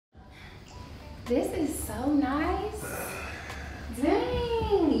This is so nice.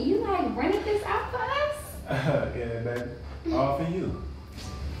 Dang, you like rented this out for us? Yeah, baby. All for you.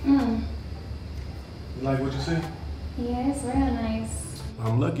 Mm. You like what you see? Yeah, it's real nice.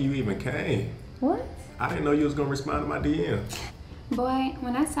 I'm lucky you even came. What? I didn't know you was gonna respond to my DM. Boy,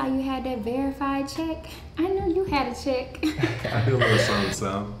 when I saw you had that verified check, I knew you had a check. I do a little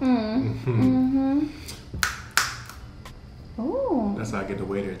something. Mm-hmm. Ooh. That's how I get the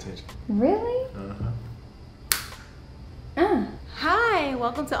waiter attention. Really? Hi,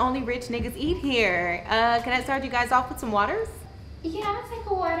 welcome to Only Rich Niggas Eat here. Can I start you guys off with some waters? Yeah, I'll take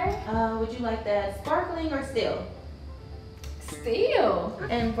a water. Would you like that sparkling or still? Still.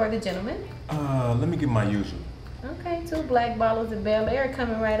 And for the gentleman? Let me get my usual. Okay, 2 black bottles of Bel Air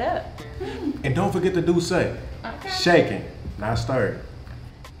coming right up. And don't forget to do say. Okay. Shaking, not stirred.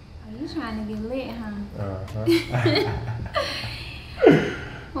 Oh, you trying to get lit, huh?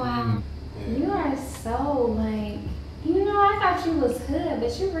 Wow. Yeah. You are so like, you know, I thought you was hood,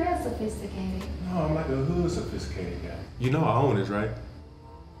 but you're real sophisticated. No, I'm like a hood sophisticated guy. You know I own this, right?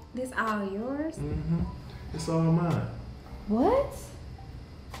 This all yours? It's all mine. What?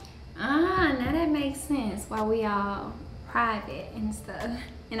 Now that makes sense. Why we all private and stuff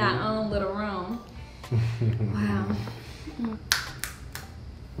in our own little room. Wow.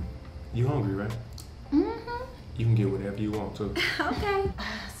 You hungry, right? You can get whatever you want to. Okay.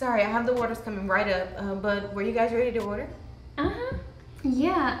 Sorry, I have the waters coming right up, but were you guys ready to order?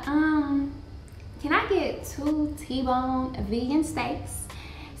 Yeah, can I get 2 T-bone vegan steaks,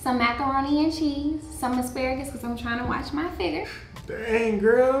 some macaroni and cheese, some asparagus because I'm trying to watch my figure. Dang,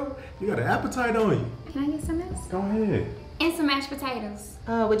 girl. You got an appetite on you. Can I get some else? Go ahead. And some mashed potatoes.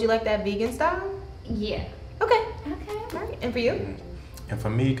 Would you like that vegan style? Yeah. Okay. Okay. All right, and for you? And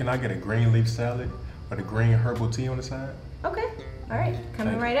for me, can I get a green leaf salad or the green herbal tea on the side? Okay. All right,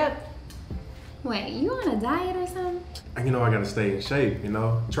 coming Thank right up. Wait, you on a diet or something? And you know I gotta stay in shape, you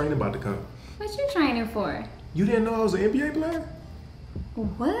know? Training about to come. What you training for? You didn't know I was an NBA player?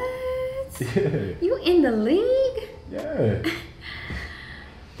 What? Yeah. You in the league? Yeah.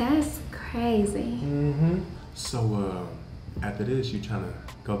 That's crazy. So, after this, you trying to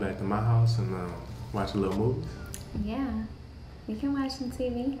go back to my house and watch a little movie? Yeah. We can watch some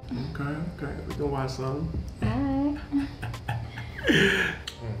TV. Okay. We can watch something. Alright.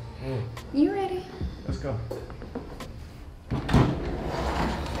 You ready? Let's go.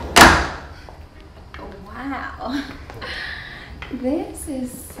 Wow. This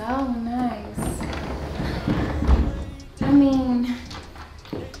is so nice. I mean,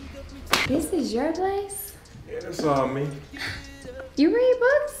 this is your place? Yeah, that's all me. You read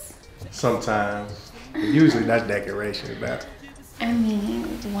books? Sometimes. Usually that's decoration, but. I mean,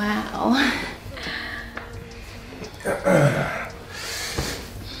 wow.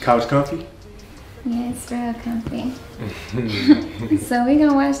 Couch comfy? Yeah, it's real comfy. So we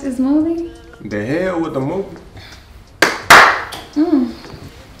gonna watch this movie? The hell with the movie.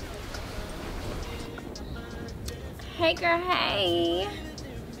 Hey girl, hey.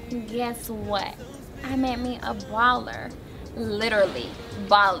 Guess what? I met me a baller. Literally,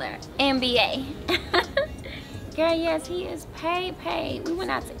 baller. NBA. Girl, yes, he is paid. We went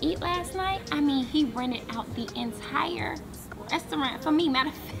out to eat last night. I mean, he rented out the entire restaurant for me. Matter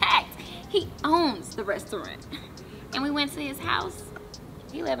of fact, he owns the restaurant. And we went to his house.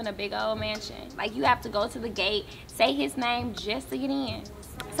 He live in a big old mansion. Like, you have to go to the gate, say his name just to get in.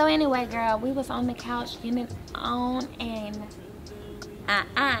 So anyway, girl, we was on the couch getting it on, and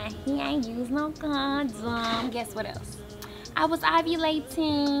he ain't used no condom. Guess what else? I was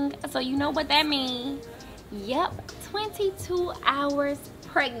ovulating, so you know what that means. Yep, 22 hours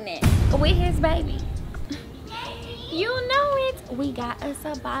pregnant with his baby. You know it. We got us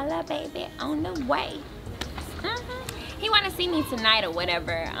a baller baby on the way. He want to see me tonight or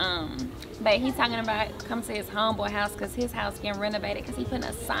whatever. But he's talking about come to his homeboy house because his house getting renovated because he putting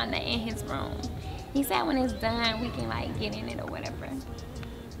a sauna in his room. He said when it's done, we can like get in it or whatever.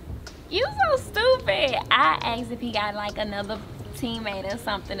 You so stupid. I asked if he got like another teammate or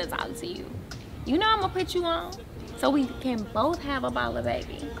something to talk to you. You know I'm gonna put you on so we can both have a baller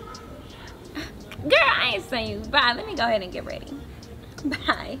baby. Girl, I ain't saying you. Bye. Let me go ahead and get ready.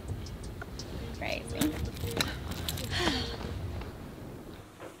 Bye. Crazy.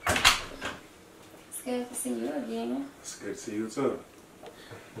 It's good to see you again. It's good to see you too.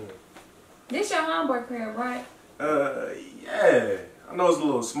 This your homeboy crib, right? Yeah. I know it's a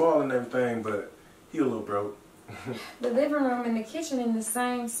little small and everything, but he a little broke. The living room and the kitchen in the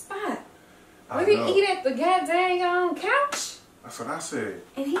same spot. I We know. eat at the goddamn couch. That's what I said.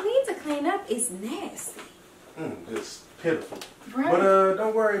 And he needs to clean up. It's nasty. This pitiful. Right. But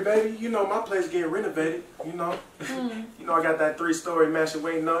don't worry, baby. You know my place getting renovated. You know, you know I got that 3-story mansion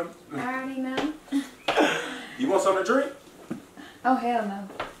waiting on you. I already know. You want something to drink? Oh hell no.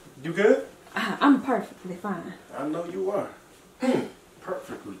 You good? I'm perfectly fine. I know you are.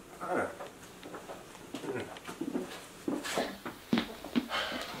 Perfectly fine.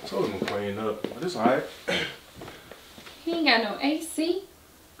 I told him to clean up, but it's alright. He ain't got no AC.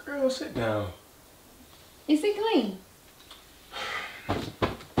 Girl, sit down. Is it clean?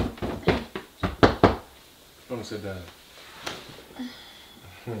 Let me sit down.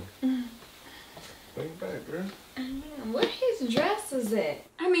 Lean back, girl. Where his dresses at?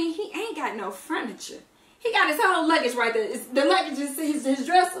 I mean, he ain't got no furniture. He got his whole luggage right there. The luggage is his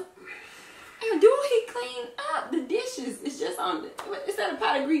dresser. And do he clean up the dishes? It's just on the, it's that a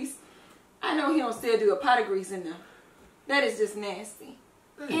pot of grease? I know he don't still do a pot of grease in there. That is just nasty.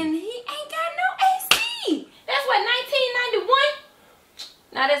 And he ain't got no AC. That's what, 1991?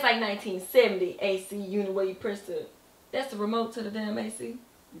 Now that's like 1970 AC unit where you press the, that's the remote to the damn AC.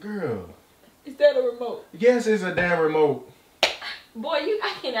 Girl. Is that a remote? Yes, it's a damn remote. Boy,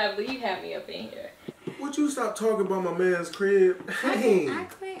 I cannot believe you have me up in here. Would you stop talking about my man's crib? Hey. I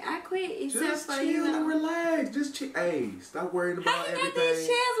quit. Except Just for, chill you know. and relax. Just chill. Hey, stop worrying about How you got everything. these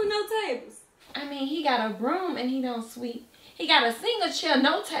chairs with no tables? I mean, he got a broom and he don't sweep. He got a single chair,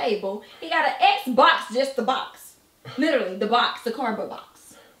 no table. He got an Xbox, just the box. Literally, the box, the cardboard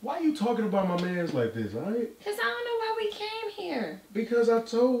box. Why you talking about my man's like this, alright? Because I don't know why we came here. Because I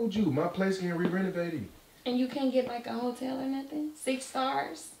told you, my place getting re-renovated. And you can't get like a hotel or nothing? 6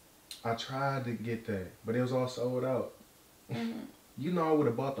 stars? I tried to get that, but it was all sold out. Mm-hmm. You know I would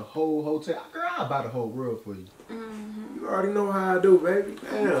have bought the whole hotel. Girl, I'll buy the whole world for you. Mm-hmm. You already know how I do, baby.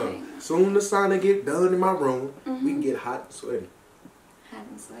 Damn. Okay. Soon the sauna get done in my room, we can get hot and sweaty. Hot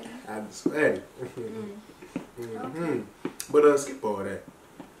and sweaty. Hot and sweaty. Okay. But skip all that.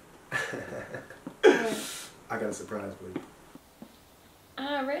 I got a surprise for you.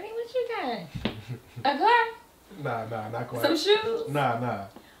 Already? What you got? A car? Nah, not quite. Some shoes? Nah.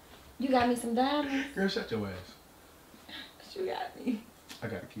 You got me some diamonds? Girl, shut your ass. What you got me? I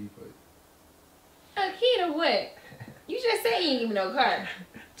got a key for you. A key to what? You just said you ain't give me no car.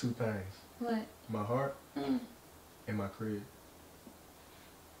 2 things. What? My heart and my crib.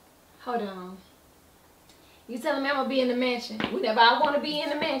 Hold on. You telling me I'm gonna be in the mansion whenever I want to be in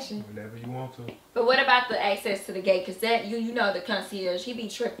the mansion? Whenever you want to. But what about the access to the gate? Cause that you know the concierge, he be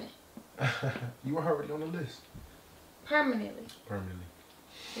tripping You were already on the list. permanently. Permanently.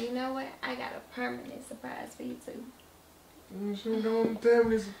 You know what? I got a permanent surprise for you too. You should don't tell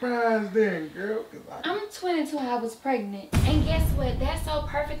me the surprise then, girl. I'm 22 hours pregnant, and guess what? That's so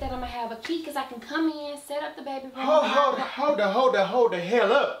perfect that I'm gonna have a key, cause I can come in, set up the baby room. Hold the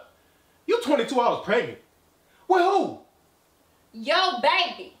hell up. You 22 hours pregnant. With who? Yo,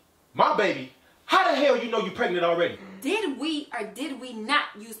 baby. My baby. How the hell you know you pregnant already? Did we or did we not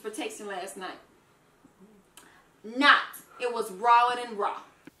use protection last night? Not. It was raw and raw.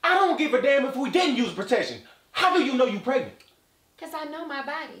 I don't give a damn if we didn't use protection. How do you know you pregnant? Cause I know my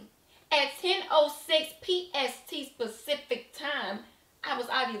body. At 10:06 PST specific time, I was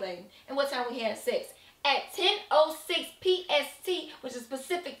ovulating. And what time we had sex? At 10:06 PST, which is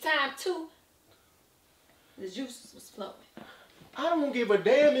specific time too, the juices was flowing. I don't give a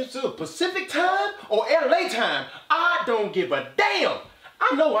damn if it's Pacific time or LA time. I don't give a damn.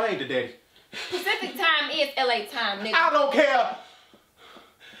 I know I ain't the daddy. Pacific time is LA time, nigga. I don't care.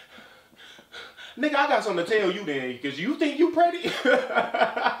 Nigga, I got something to tell you then, because you think you pretty?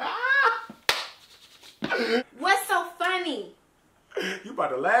 What's so funny? You about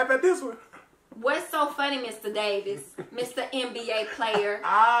to laugh at this one? What's so funny, Mr. Davis? Mr. NBA player.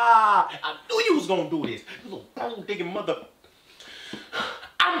 I knew you was gonna do this. You little bone digging mother.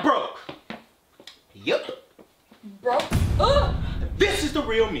 I'm broke. Yep. Broke? This is the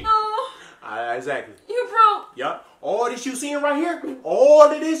real me. Oh, Exactly. you broke. Yup. All this you seeing right here, all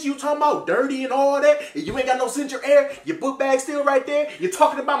of this you talking about dirty and all that, and you ain't got no central air, your book bag still right there, you're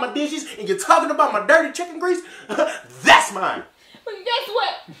talking about my dishes, and you're talking about my dirty chicken grease, that's mine. But guess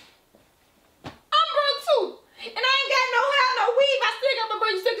what? I'm broke too. And I ain't got no hair, no weave. I still got my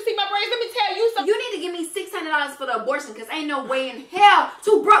braids. You still can see my braids. Let me tell you something. You need to give me $600 for the abortion, because ain't no way in hell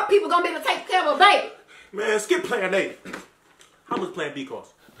 2 broke people gonna be able to take care of a baby. Man, skip plan A. How much plan B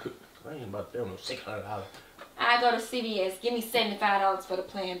cost? I ain't about to tell no $600. I go to CVS. Give me $75 for the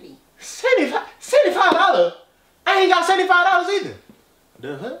plan B. $75? I ain't got $75 either.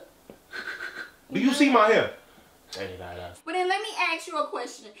 The huh? Do you see my hair? $39. But then let me ask you a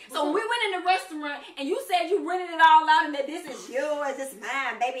question. So we went in the restaurant and you said you rented it all out and that this is yours, this is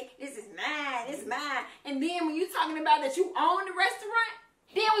mine, baby. This is mine, this is mine. And then when you talking about that you own the restaurant,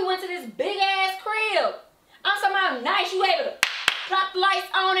 then we went to this big ass crib. I'm talking about nice, you able to drop the lights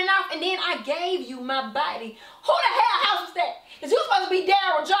on and off, and then I gave you my body. Who the hell house was that? Cause you supposed to be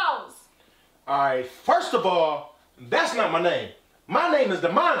Daryl Jones. Alright, first of all, that's not my name. My name is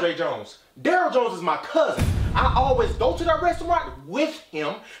DeMondre Jones. Daryl Jones is my cousin. I always go to that restaurant with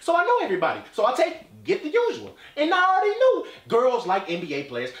him, so I know everybody. So I get the usual. And I already knew girls like NBA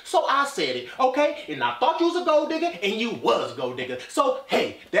players, so I said it, okay? And I thought you was a gold digger, and you was a gold digger. So,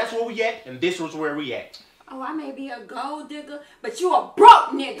 hey, that's where we at, and this was where we at. Oh, I may be a gold digger, but you a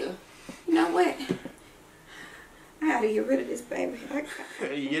broke nigga. You know what? I gotta get rid of this baby.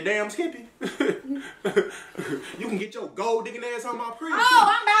 You damn skippy. You can get your gold digging ass on my pre. Oh,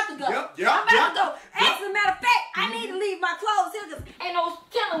 I'm about to go. Yep. I'm about to go. As a matter of fact, I need to leave my clothes here because ain't no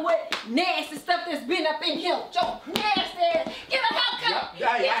telling what nasty stuff that's been up in here. Joe, nasty ass. Get a haircut.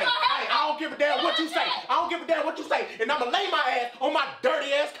 Hey, I don't give a damn what you say. I don't give a damn what you say. And I'm gonna lay my ass on my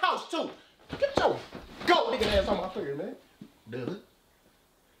dirty ass couch too. Get your gold digging ass on my pre, man. Duh.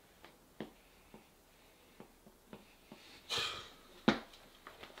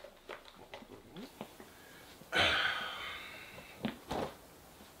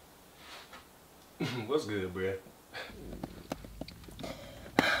 What's good, bruh?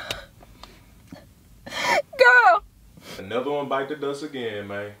 Girl! Another one bite the dust again,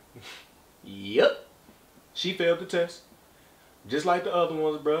 man. Yep. She failed the test. Just like the other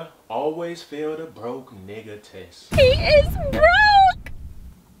ones, bruh. Always fail the broke nigga test. He is broke!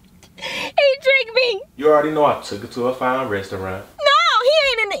 He tricked me! You already know I took her to a fine restaurant. No, he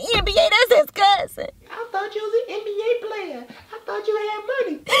ain't in the NBA, that's his cousin. I thought you was an NBA player. I thought you had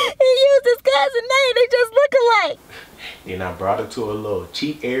money. He used his cousin name, they just look alike. Then I brought her to a little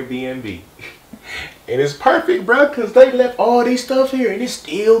cheap Airbnb. And it's perfect, bruh, because they left all this stuff here and it's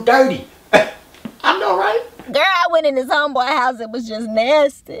still dirty. I know, right? Girl, I went in his homeboy house, it was just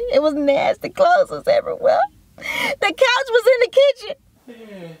nasty. It was nasty, clothes was everywhere. The couch was in the kitchen.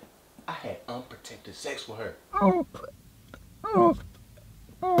 Man, I had unprotected sex with her.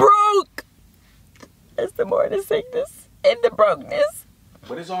 Broke. That's the more the sickness and the brokenness.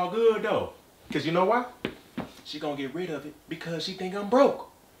 But it's all good, though. Because you know why? She gonna get rid of it because she think I'm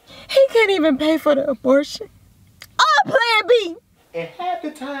broke. He couldn't even pay for the abortion. Oh, plan B. And half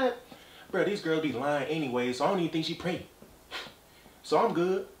the time, bro, these girls be lying anyway, so I don't even think she pregnant. So I'm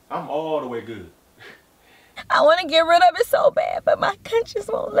good. I'm all the way good. I want to get rid of it so bad, but my conscience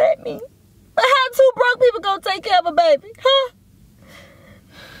won't let me. But how two broke people gonna take care of a baby, huh?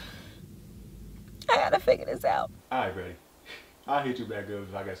 I gotta figure this out. All right, buddy. I'll hit you back up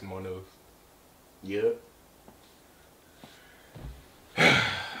if I got some more news. Yep.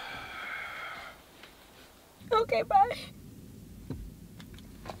 Okay, bye.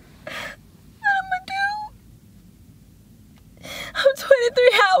 What am I do? I'm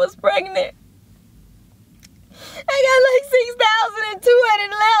 23 hours pregnant. I got like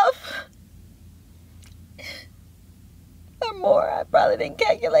 6,200 left. Or more. I probably didn't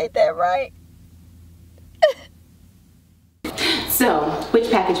calculate that right. So,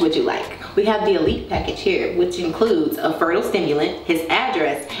 which package would you like? We have the elite package here, which includes a fertile stimulant, his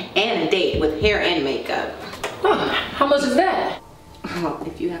address, and a date with hair and makeup. How much is that? Well,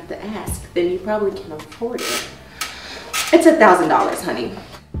 if you have to ask, then you probably can afford it. It's $1,000, honey.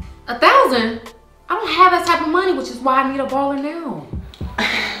 1,000? I don't have that type of money, which is why I need a baller now.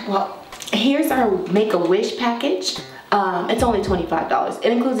 Well, here's our Make-A-Wish package. It's only $25.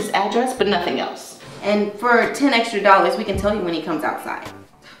 It includes his address, but nothing else. And for $10 extra, we can tell you when he comes outside. I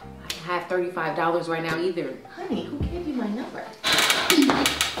don't have $35 right now either. Honey, who gave you my number?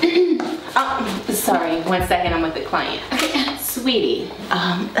 Oh, sorry, 1 second, I'm with the client. Okay. Sweetie,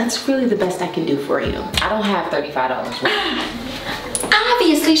 that's really the best I can do for you. I don't have $35 right now.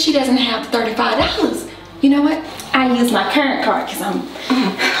 Obviously, she doesn't have $35. You know what? I use my current card because I'm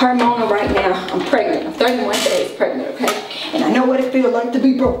hormonal right now. I'm pregnant. I'm 31 days pregnant, okay? And I know what it feels like to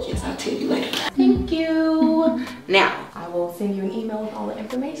be broke. Yes, I'll tell you later. Thank you. Now, I will send you an email with all the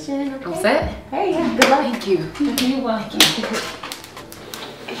information, okay? All set? Hey, yeah, good luck. Thank you. You're welcome.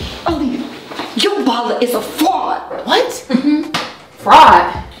 Oh, your baller is a fraud. What?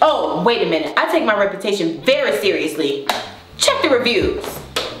 Fraud? Oh, wait a minute. I take my reputation very seriously. Check the reviews.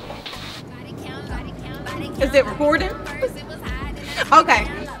 Is it recording? Okay.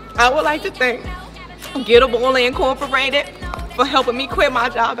 I would like to thank Get a Baller Incorporated for helping me quit my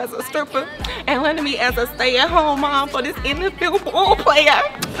job as a stripper and landed me as a stay-at-home mom for this NFL ball player.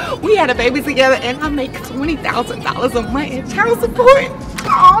 We had a baby together, and I make $20,000 a month in child support.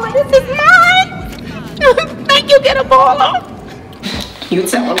 All of this is mine. Thank you, get a baller. You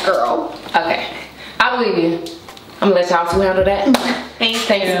tell him, girl. Okay, I believe you. I'm gonna let y'all two handle that. Thanks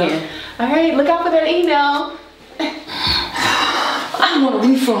again. All right, look out for that email. I want a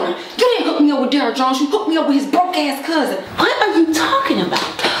refund. You didn't hook me up with Daryl Jones. You hooked me up with his broke ass cousin. What are you talking about?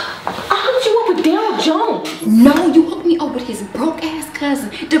 I hooked you up with Daryl Jones. No, you hooked me up with his broke ass cousin,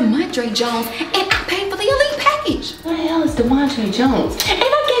 DeMondre Jones, and I paid for the elite package. What the hell is DeMondre Jones? And I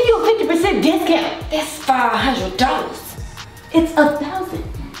gave you a 50% discount. That's $500. It's 1,000.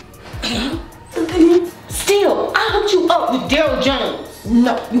 Still, I hooked you up with Daryl Jones.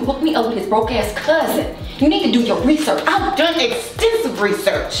 No, you hooked me up with his broke ass cousin. You need to do your research. I've done extensive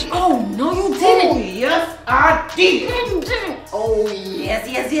research. Oh, no, you didn't. Oh, yes, I did. Yeah, you didn't. Oh, yes,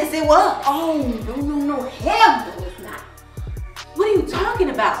 it was. Oh, no, hell no, it's not. What are you talking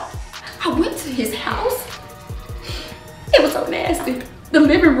about? I went to his house. It was so nasty. The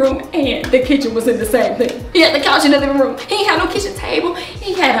living room and the kitchen was in the same thing. He had the couch in the living room. He ain't had no kitchen table.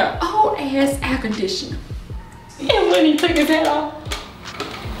 He had an old ass air conditioner. And when he took his hat off,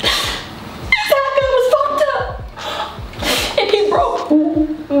 his haircut was fucked up. And he broke.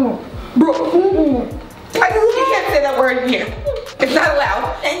 Broke. Like, you can't say that word here. It's not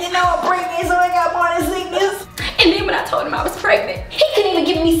allowed. And you know I'm pregnant, so I got morning sickness. And then when I told him I was pregnant, he couldn't even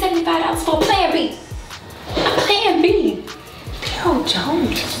give me $75 for a plan B. A plan B. Daryl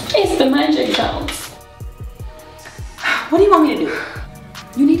Jones. It's the Magic Jones. What do you want me to do?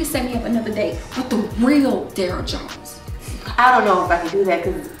 You need to set me up another date with the real Daryl Jones. I don't know if I can do that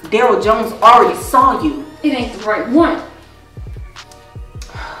because Daryl Jones already saw you. It ain't the right one.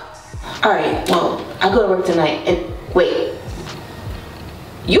 Alright, well, I go to work tonight and wait.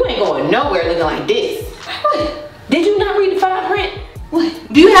 You ain't going nowhere looking like this. What? Did you not read the fine print? What?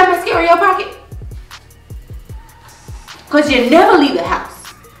 Do you have mascara in your pocket? Because you never leave the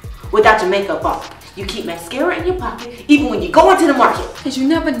house without your makeup off. You keep mascara in your pocket even when you go into the market. Because you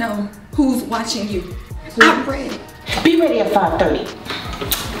never know who's watching you. I'm ready. Be ready at 5:30.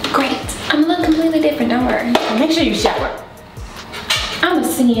 Great. I'm looking completely different, don't worry. Make sure you shower. I'm a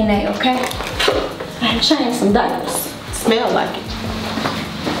CNA, okay? I changed some diapers. Smell like it.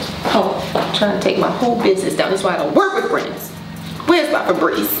 Oh, I'm trying to take my whole business down. That's why I don't work with friends. Where's my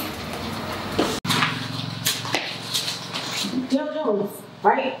Febreze? Daryl Jones,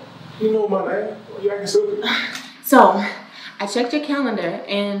 right? You know my name. You acting stupid? So, I checked your calendar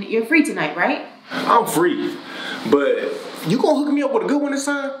and you're free tonight, right? I'm free, but you gonna hook me up with a good one this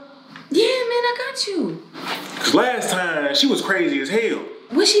time? Yeah, man, I got you. Cause last time she was crazy as hell.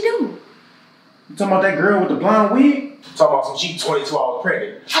 What'd she do? You talking about that girl with the blonde wig? Talking about some she 22 hours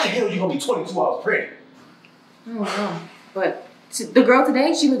pregnant. How the hell you gonna be 22 hours pregnant? I don't know. But the girl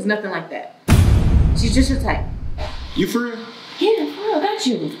today, she looks nothing like that. She's just your type. You for real? Yeah, for real, I got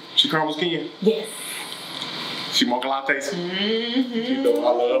you. She caramel skin? Yes. She mocha lattes? You know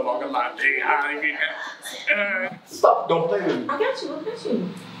I love mocha latte. Stop, don't play with me. I got you.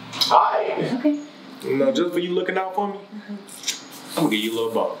 Alright. Okay. You know, just for you looking out for me, I'm gonna give you a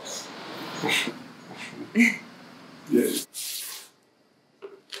little bonus. Yes.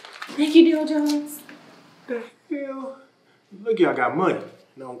 Thank you, Daryl Jones. The hell? Look, y'all got money.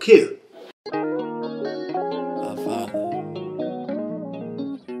 I don't care. Our Father,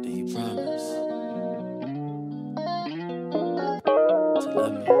 do you promise to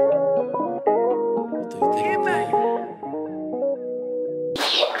love me through thick and thin?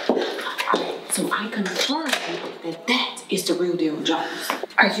 So I confirm that is the real Daryl Jones.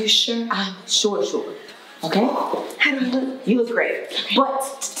 Are you sure? I'm sure. Okay? How do you look? You look great. Okay.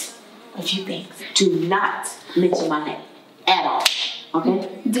 But a few things. Do not mention my name at all. Okay?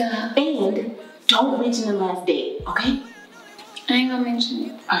 Duh. And don't mention the last date. Okay? I ain't gonna mention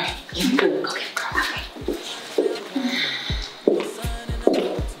it. Alright, you're good. Okay, girl. Okay.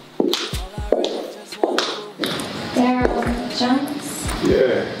 Daryl Jones?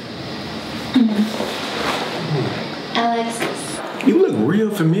 Yeah. Alexis. You look real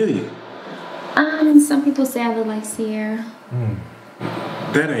familiar. Some people say I look like Sierra.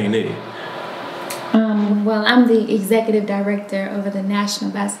 That ain't it. Well, I'm the executive director over the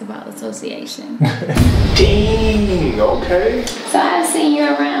National Basketball Association. Dang, okay. So I've seen you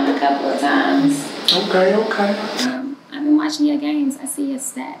around a couple of times. Okay. I've been watching your games. I see your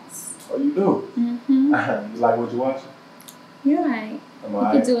stats. Oh, you do? Mm-hmm. You like what you watching? You're right. I'm You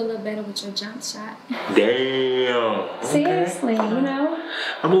alright. could do a little better with your jump shot. Damn. Seriously, you know?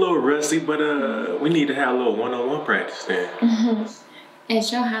 I'm a little rusty, but we need to have a little one-on-one practice then. At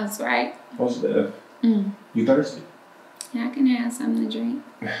your house, right? What's that? Mm. You thirsty? Yeah, I can have something to drink.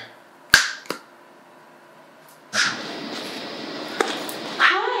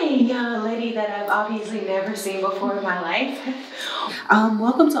 Hi, young lady that I've obviously never seen before in my life.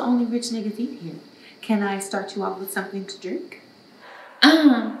 Welcome to Only Rich Niggas Eat Here. Can I start you off with something to drink?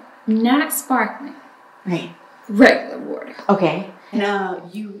 Not sparkling. Right. Regular water. Okay.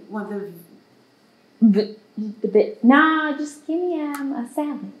 And you want The nah, just give me a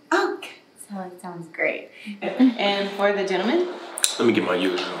salad. Okay. Salad sounds great. And for the gentleman? Let me get my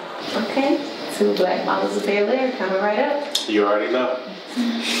usual. Okay. 2 black bottles of Bel-Air coming right up. You already know.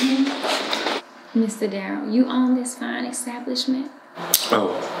 Mr. Darryl, you own this fine establishment?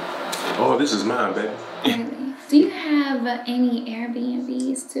 Oh, this is mine, baby. Really? Do you have any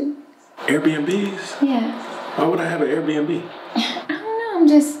Airbnbs too? Airbnbs? Yeah. Why would I have an Airbnb? I don't know, I'm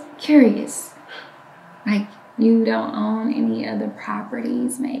just curious. Like, you don't own any other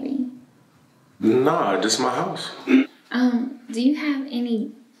properties, maybe? Nah, just my house. Do you have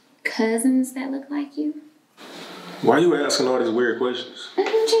any cousins that look like you? Why are you asking all these weird questions? I'm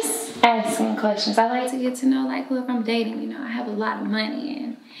just asking questions. I like to get to know, like, whoever I'm dating. You know, I have a lot of money,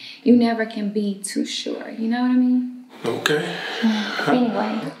 and you never can be too sure. You know what I mean? Okay.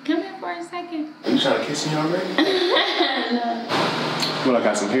 Anyway, come here for a second. Are you trying to kiss me already? No. Well, I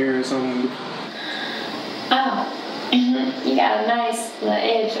got some hair or something. Oh, you got a nice little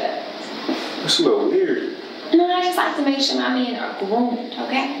edge up. That's a little weird. No, I just like to make sure my men are groomed,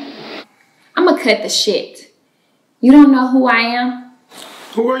 okay? I'm gonna cut the shit. You don't know who I am?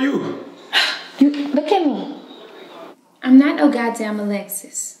 Who are you? You look at me. I'm not no goddamn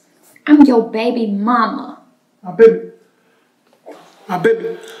Alexis. I'm your baby mama. My baby. I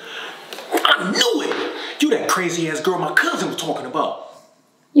knew it. You that crazy ass girl my cousin was talking about.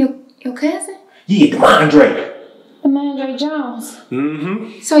 Your cousin? Yeah, the Andre. The Andre Jones.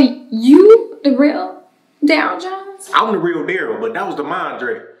 Mm-hmm. So you the real Daryl Jones? I'm the real Daryl, but that was the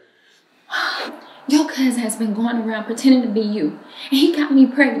Andre. Your cousin has been going around pretending to be you, and he got me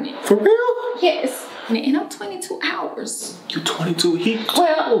pregnant. For real? Yes. And I'm 22 hours. You 22?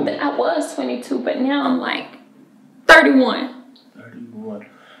 Well, I was 22, but now I'm like 31. 31.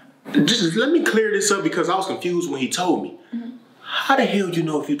 Just let me clear this up because I was confused when he told me. Mm-hmm. How the hell you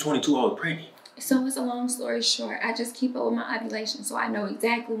know if you're 22 hours pregnant? So it's a long story short. I just keep up with my ovulation, so I know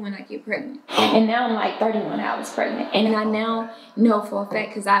exactly when I get pregnant. And now I'm like 31 hours pregnant. And I now know for a fact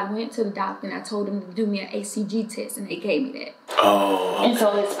because I went to the doctor and I told him to do me an ACG test and they gave me that. Oh. And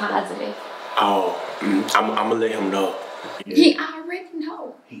so it's positive. Oh, I'm gonna let him know. Yeah. He already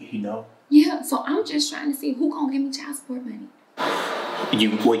know. He know? Yeah, so I'm just trying to see who gonna give me child support money.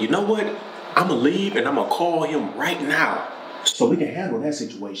 Well, you know what? I'm gonna leave and I'm gonna call him right now. So we can handle that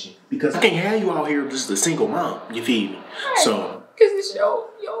situation. Because I can't have you out here just a single mom. You feel me? Right. So. Because it's your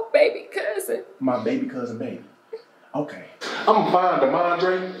baby cousin. My baby cousin baby. Okay. I'm gonna find the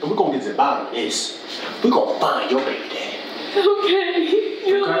Andre and we're gonna get to the bottom of this. We're gonna find your baby daddy. Okay.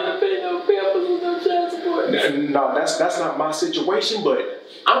 You don't have to pay no pampers with no child support. No, that's not my situation, but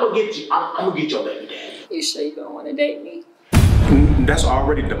I'm gonna get you. I'm gonna get your baby daddy. You sure you don't want to date me? That's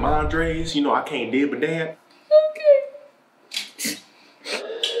already the Andres. You know I can't dib a dad. Okay.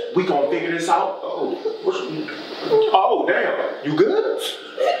 We gonna figure this out. Oh, damn. You good?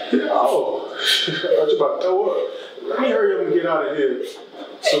 Oh, I was about to throw up. Let me hurry up and get out of here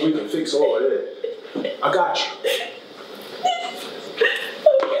so we can fix all of that. I got you.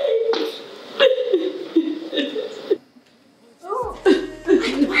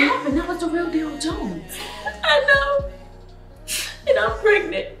 What happened? That was the real Daryl Jones. I know. And I'm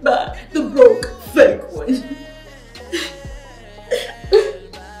pregnant by the broke fake one.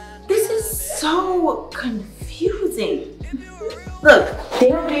 This is so confusing. Look,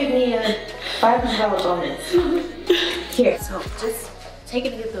 Daryl gave me a $500 bonus. Here, so just take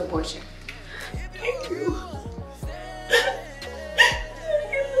it to get the abortion. Thank you.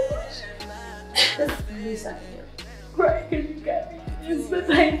 That's the least I can do. Right, because you got me this, but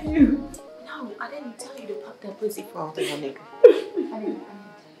thank you. No, I didn't tell you to pop that pussy for all the nigga. I didn't.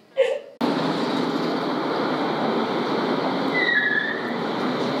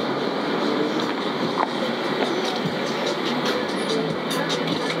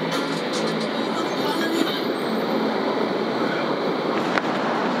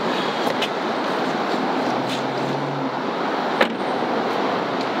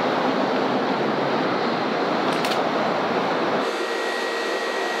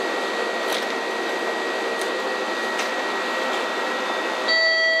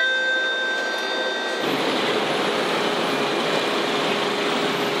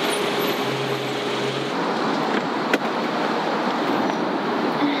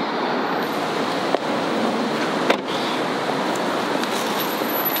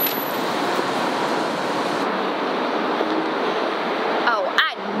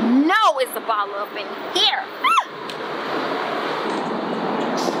 baller up in here.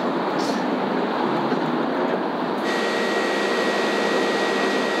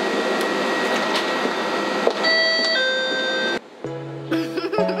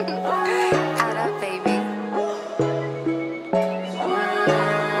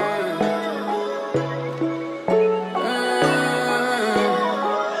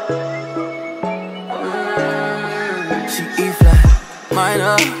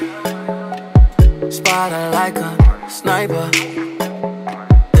 Minor, spot her like a sniper.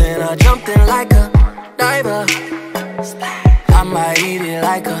 Then I jumped in like a diver. I might eat it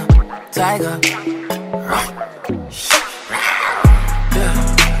like a tiger. Yeah.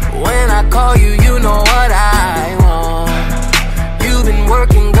 When I call you, you know what I want. You've been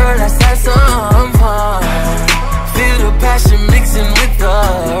working, girl, let's have some fun. Feel the passion mixing with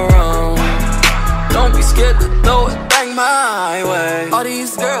the rum. Don't be scared to throw it back my way. All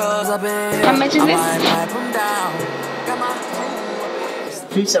these girls up in here, how much is this?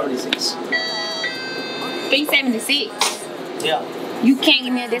 $376. 376. Yeah. You can't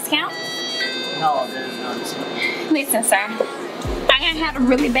give me a discount? No, there's no discount. Listen, sir. I had a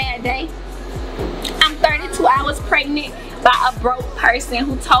really bad day. I'm 32 hours pregnant by a broke person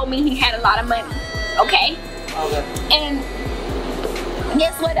who told me he had a lot of money. Okay? Okay. And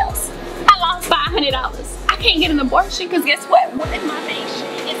guess what else? I lost $500. I can't get an abortion because guess what? What if my baby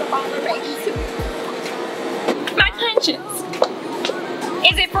is a baller baby too? My conscience.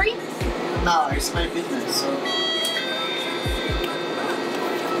 Is it free? No, it's my business, so.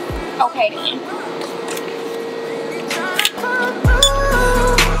 Okay then.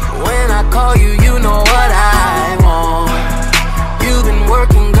 When I call you, you know what I want. You've been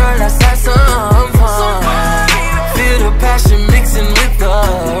working, girl, let's have some fun. Feel the passion mixing with the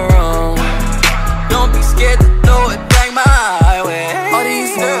rum. Don't be scared to throw it back my way. All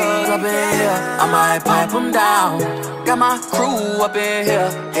these girls up in here, I might pipe them down. Got my crew up in here,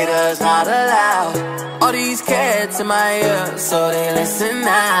 haters not allowed. All these cats in my ear, so they listen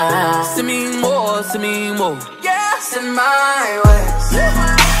now. Send me more, yeah, send my way. Send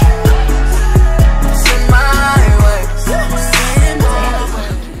my way.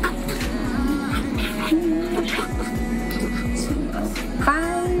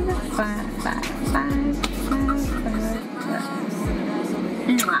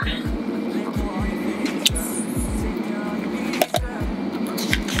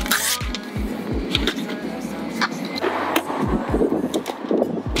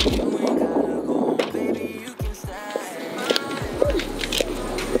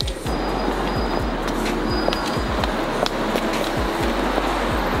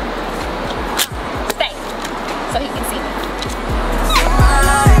 So he can see me.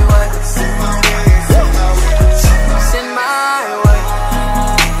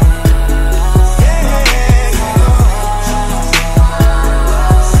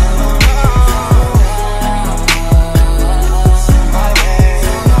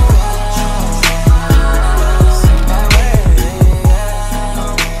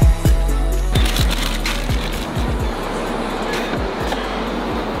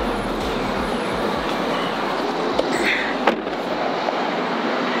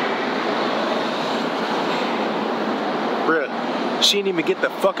 She didn't even get the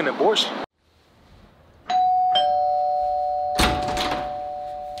fucking abortion.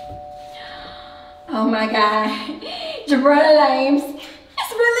 Oh my God. Jabrona Lames.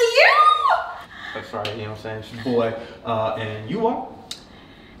 It's really you. That's right, you know what I'm saying? It's your boy. And you are?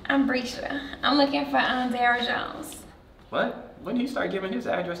 I'm Breacher. I'm looking for Dara Jones. What? When did he start giving his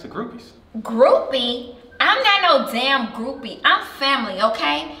address to groupies? Groupie? I'm not no damn groupie. I'm family,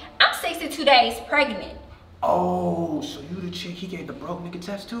 okay? I'm 62 days pregnant. Oh, so you the chick he gave the broke nigga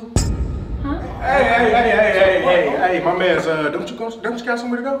test to? Huh? Hey, my man's, don't you got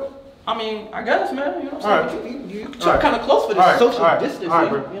somewhere to go? I mean, I guess, man. You know what I'm saying? You All right. kind of close for this social distancing. All right,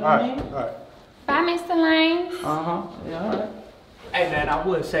 bro. You know what I mean? All right. Bye, Mr. Lane. Yeah, all right. Hey man, I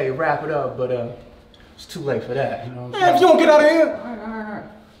would say wrap it up, but it's too late for that. You know what I'm Man, saying? if you don't get out of here. All right.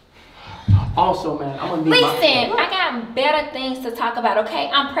 Also, man, I'm gonna need Listen, I got better things to talk about, okay?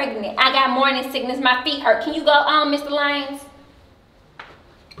 I'm pregnant. I got morning sickness. My feet hurt. Can you go on, Mr. Lanes?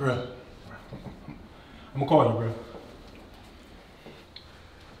 Bruh. I'm gonna call you, bruh.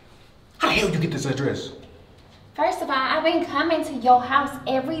 How the hell you get this address? First of all, I've been coming to your house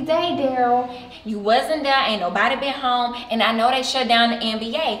every day, Daryl. You wasn't there, ain't nobody been home, and I know they shut down the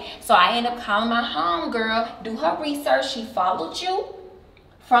NBA. So I ended up calling my homegirl, do her research. She followed you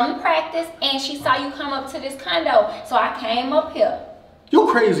from the practice, and she saw you come up to this condo. So I came up here. You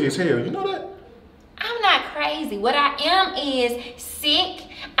crazy as hell, you know that? I'm not crazy. What I am is sick.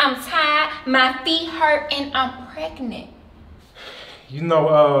 I'm tired, my feet hurt, and I'm pregnant. You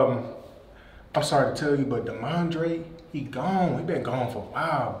know, I'm sorry to tell you, but Demondre, he gone. He been gone for a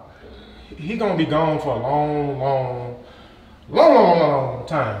while. He gonna be gone for a long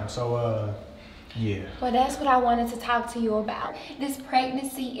time. So, yeah. Well, that's what I wanted to talk to you about. This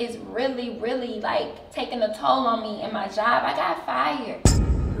pregnancy is really, really like taking a toll on me and my job. I got fired.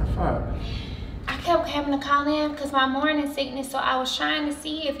 You got fired? I kept having to call in because my morning sickness, so I was trying to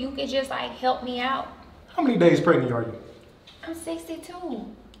see if you could just like help me out. How many days pregnant are you? I'm 62.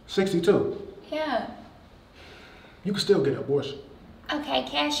 62? Yeah. You can still get an abortion. Okay,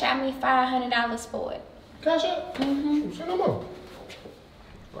 cash out me $500 for it. Cash out? Mm-hmm. Say no more.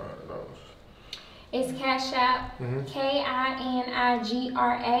 $500. It's Cash App,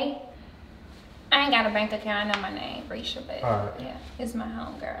 Kinigra. I ain't got a bank account. I know my name, Risha, but yeah, it's my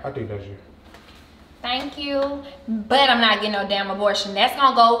home girl. I think that's you. Thank you, but I'm not getting no damn abortion. That's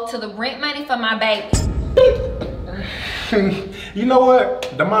gonna go to the rent money for my baby. You know what?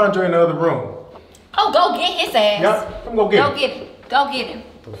 Demondre in the other room. Oh, go get his ass. Yeah, I'm gonna get him. Go get him. Go get him.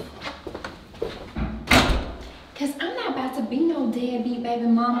 Cause I'm not about to be no deadbeat baby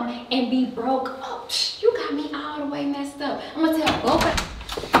mama and be broke. Oh, you got me all the way messed up. I'm gonna tell both of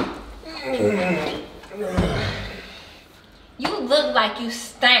you look like you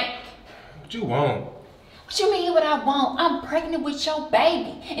stink. What you want? What you mean what I want? I'm pregnant with your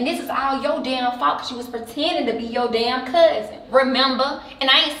baby. And this is all your damn fault because you was pretending to be your damn cousin. Remember? And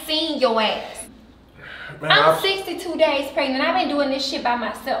I ain't seen your ass. Man, I'm 62 days pregnant. I've been doing this shit by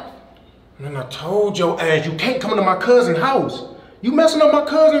myself. Man, I told your ass you can't come to my cousin's house. You messing up my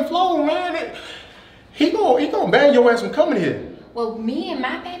cousin Flo, man. He gonna ban your ass from coming here. Well, me and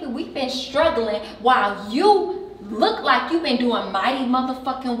my baby, we've been struggling while you look like you've been doing mighty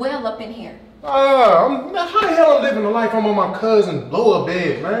motherfucking well up in here. How the hell I'm living the life I'm on my cousin's lower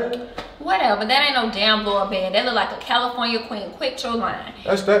bed, man? Whatever, that ain't no damn lower bed. That look like a California queen. Quit your line.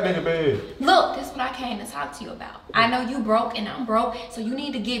 That's that nigga bed. Look, this is what I came to talk to you about. I know you broke and I'm broke, so you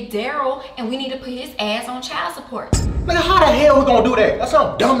need to get Daryl and we need to put his ass on child support. Nigga, how the hell we gonna do that? That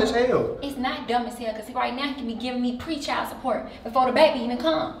sounds dumb as hell. It's not dumb as hell, because right now he can be giving me pre-child support before the baby even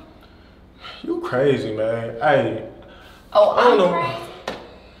come. You crazy, man. Hey. Oh, I'm crazy?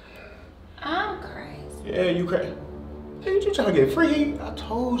 I'm crazy. Yeah, you crazy. Hey, you trying to get free? I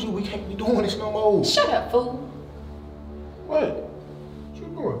told you we can't be doing this no more. Shut up, fool. What? What you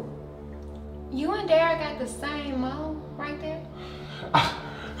doing? You and Daryl got the same mole right there?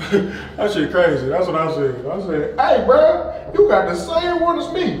 That shit crazy. That's what I said. I said, hey, bro, you got the same one as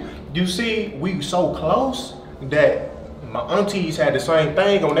me. You see, we so close that my aunties had the same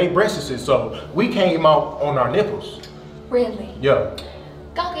thing on their breasts, so we came out on our nipples. Really? Yeah.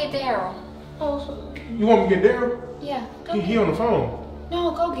 Go get Daryl. Oh, so you want me to get Daryl? Yeah, go He on the phone.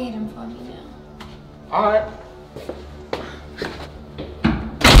 No, go get him for me now. All right.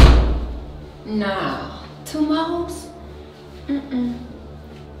 Nah. 2 moles?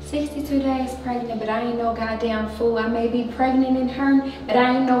 62 days pregnant, but I ain't no goddamn fool. I may be pregnant and hurt, but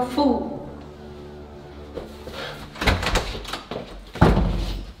I ain't no fool.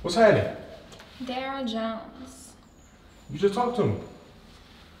 What's happening? Daryl Jones. You just talked to him.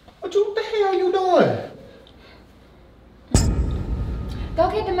 What the hell you doing? Go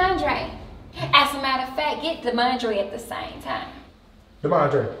get Demondre. As a matter of fact, get Demondre at the same time.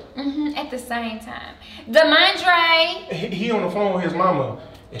 Demondre? At the same time. Demondre! He on the phone with his mama,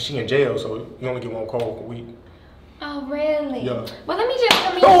 and she in jail, so you only get 1 call a week. Oh, really? Yeah. Well, let me just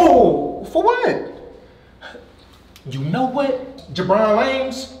come in. Oh, for what? You know what? Jabron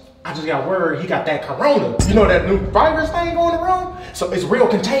Lames, I just got word he got that corona. You know that new virus thing going around? So it's real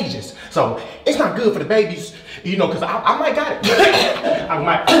contagious. So it's not good for the babies, you know, because I might got it. I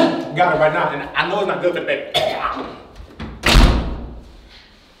might got it right now, and I know it's not good for the baby.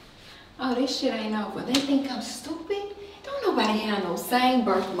 Oh, this shit ain't over. They think I'm stupid? Don't nobody have no same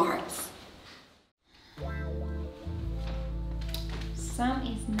birthmarks.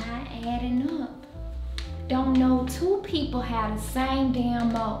 Something is not adding up. Don't know 2 people have the same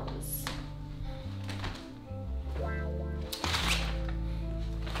damn moles.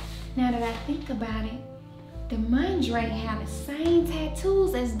 Now that I think about it, Demondre have the same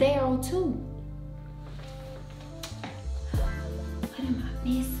tattoos as Daryl too. What am I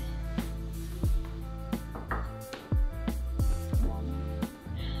missing?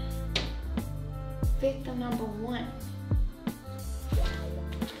 Victim number 1.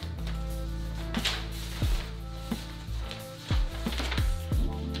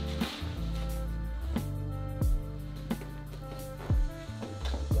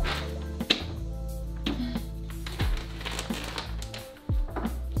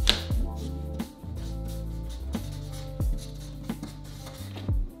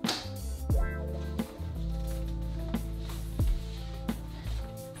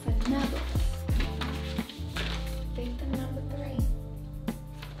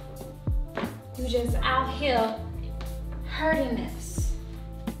 just out here hurting us.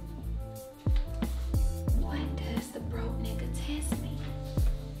 What does the broke nigga test me?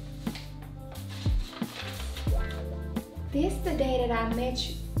 This the day that I met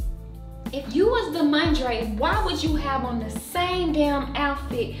you. If you was the Mondre, why would you have on the same damn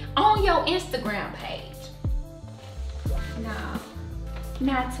outfit on your Instagram page? No,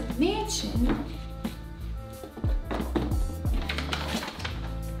 not to mention,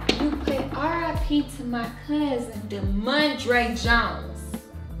 you put RIP to my cousin, Mondre Jones.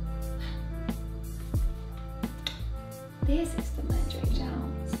 This is the Mondre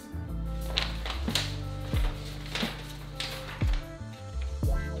Jones.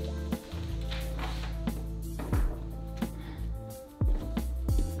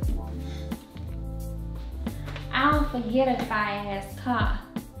 I don't forget a fire-ass car.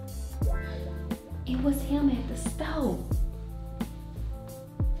 It was him at the stove.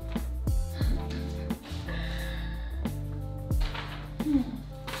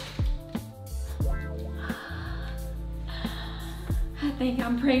 I think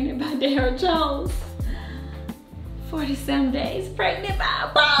I'm pregnant by Deon Jones. 47 days pregnant by a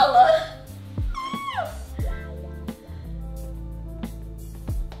baller.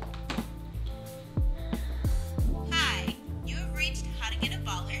 Hi, you have reached How to Get a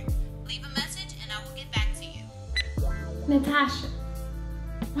Baller. Leave a message and I will get back to you. Natasha,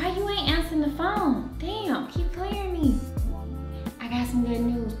 why you ain't answering the phone? Damn, keep clearing me. I got some good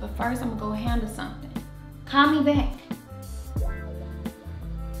news, but first I'm gonna go handle something. Call me back.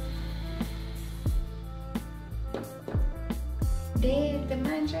 Did the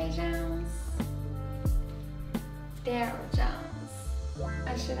Mondre Jones? Daryl Jones.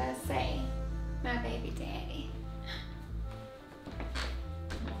 Or should I say, my baby daddy?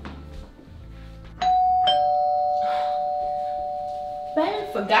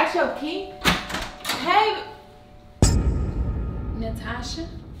 Babe, forgot your key? Hey, Natasha,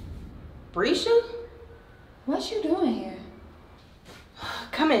 Brisha? what you doing here?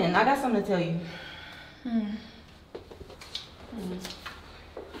 Come in, I got something to tell you.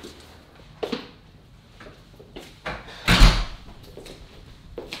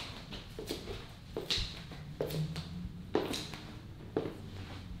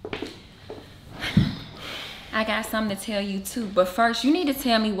 I got something to tell you too, but first you need to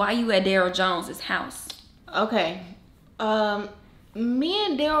tell me why you at Daryl Jones's house. Okay. Me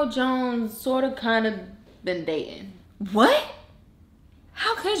and Daryl Jones sort of kind of been dating. What?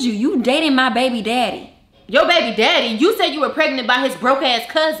 How could you? You dating my baby daddy. Your baby daddy? You said you were pregnant by his broke ass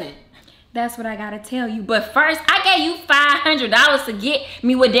cousin. That's what I gotta tell you. But first, I gave you $500 to get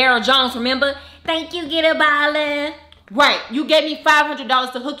me with Daryl Jones, remember? Thank you, get a baller. Right, you gave me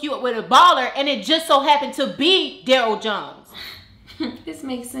 $500 to hook you up with a baller, and it just so happened to be Daryl Jones. This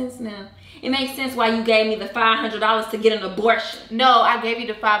makes sense now. It makes sense why you gave me the $500 to get an abortion. No, I gave you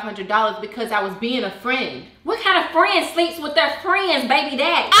the $500 because I was being a friend. What kind of friend sleeps with their friend's baby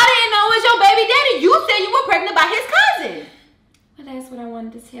daddy? I didn't know it was your baby daddy. You said you were pregnant by his cousin. Well, that's what I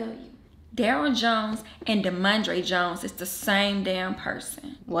wanted to tell you. Daryl Jones and Mondre Jones is the same damn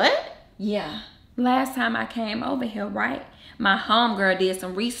person. What? Yeah. Last time I came over here, right? My homegirl did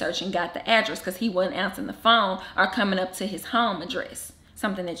some research and got the address because he wasn't answering the phone or coming up to his home address.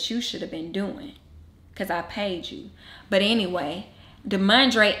 Something that you should have been doing because I paid you. But anyway,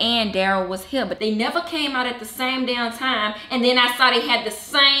 Mondre and Daryl was here, but they never came out at the same damn time. And then I saw they had the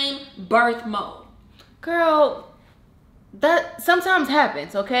same birth mode. Girl, that sometimes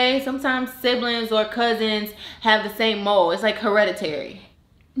happens, okay? Sometimes siblings or cousins have the same mole. It's like hereditary.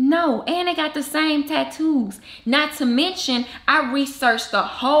 No, and they got the same tattoos. Not to mention, I researched the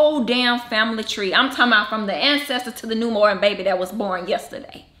whole damn family tree. I'm talking about from the ancestor to the newborn baby that was born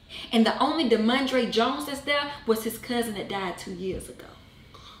yesterday. And the only Mondre Jones that's there was his cousin that died 2 years ago.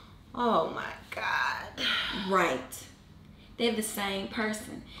 Oh my God. Right. They're the same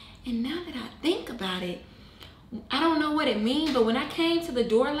person. And now that I think about it, I don't know what it means, but when I came to the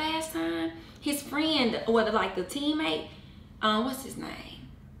door last time, his friend, or like the teammate, what's his name?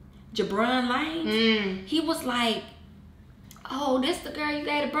 Jabron Lane, he was like, oh, this the girl you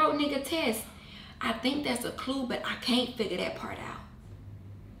got a broke nigga test. I think that's a clue, but I can't figure that part out.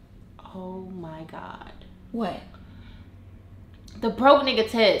 Oh my God. What? The broke nigga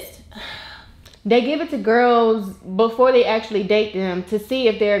test. They give it to girls before they actually date them to see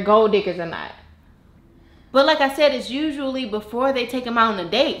if they're gold diggers or not. But like I said, it's usually before they take them out on a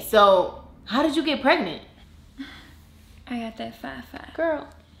date. So how did you get pregnant? I got that 5-5. Girl.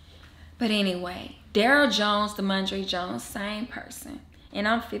 But anyway, Daryl Jones, Mondre Jones, same person. And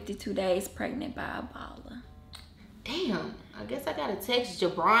I'm 52 days pregnant by a baller. Damn. I guess I gotta text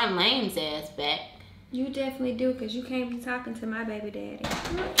Jabron Lane's ass back. You definitely do, because you can't be talking to my baby daddy.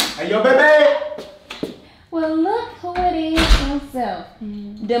 Hey, yo, baby! Well, look who it is himself.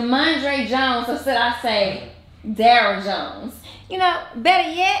 DeMondre Jones, or should I say, Daryl Jones. You know, better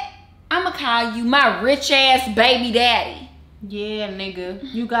yet, I'ma call you my rich ass baby daddy. Yeah,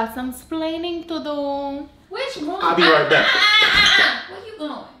 nigga. You got some explaining to do. Which one? I'll be right back. Where you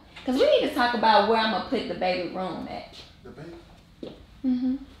going? Because we need to talk about where I'm gonna put the baby room at. The baby?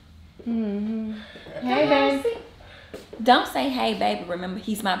 Hey, baby. Don't say hey, baby. Remember,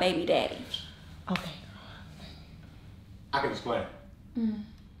 he's my baby daddy. Okay. I can explain.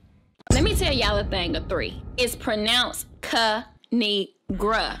 Let me tell y'all a thing of three. It's pronounced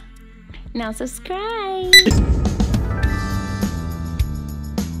Kinigra. Now subscribe.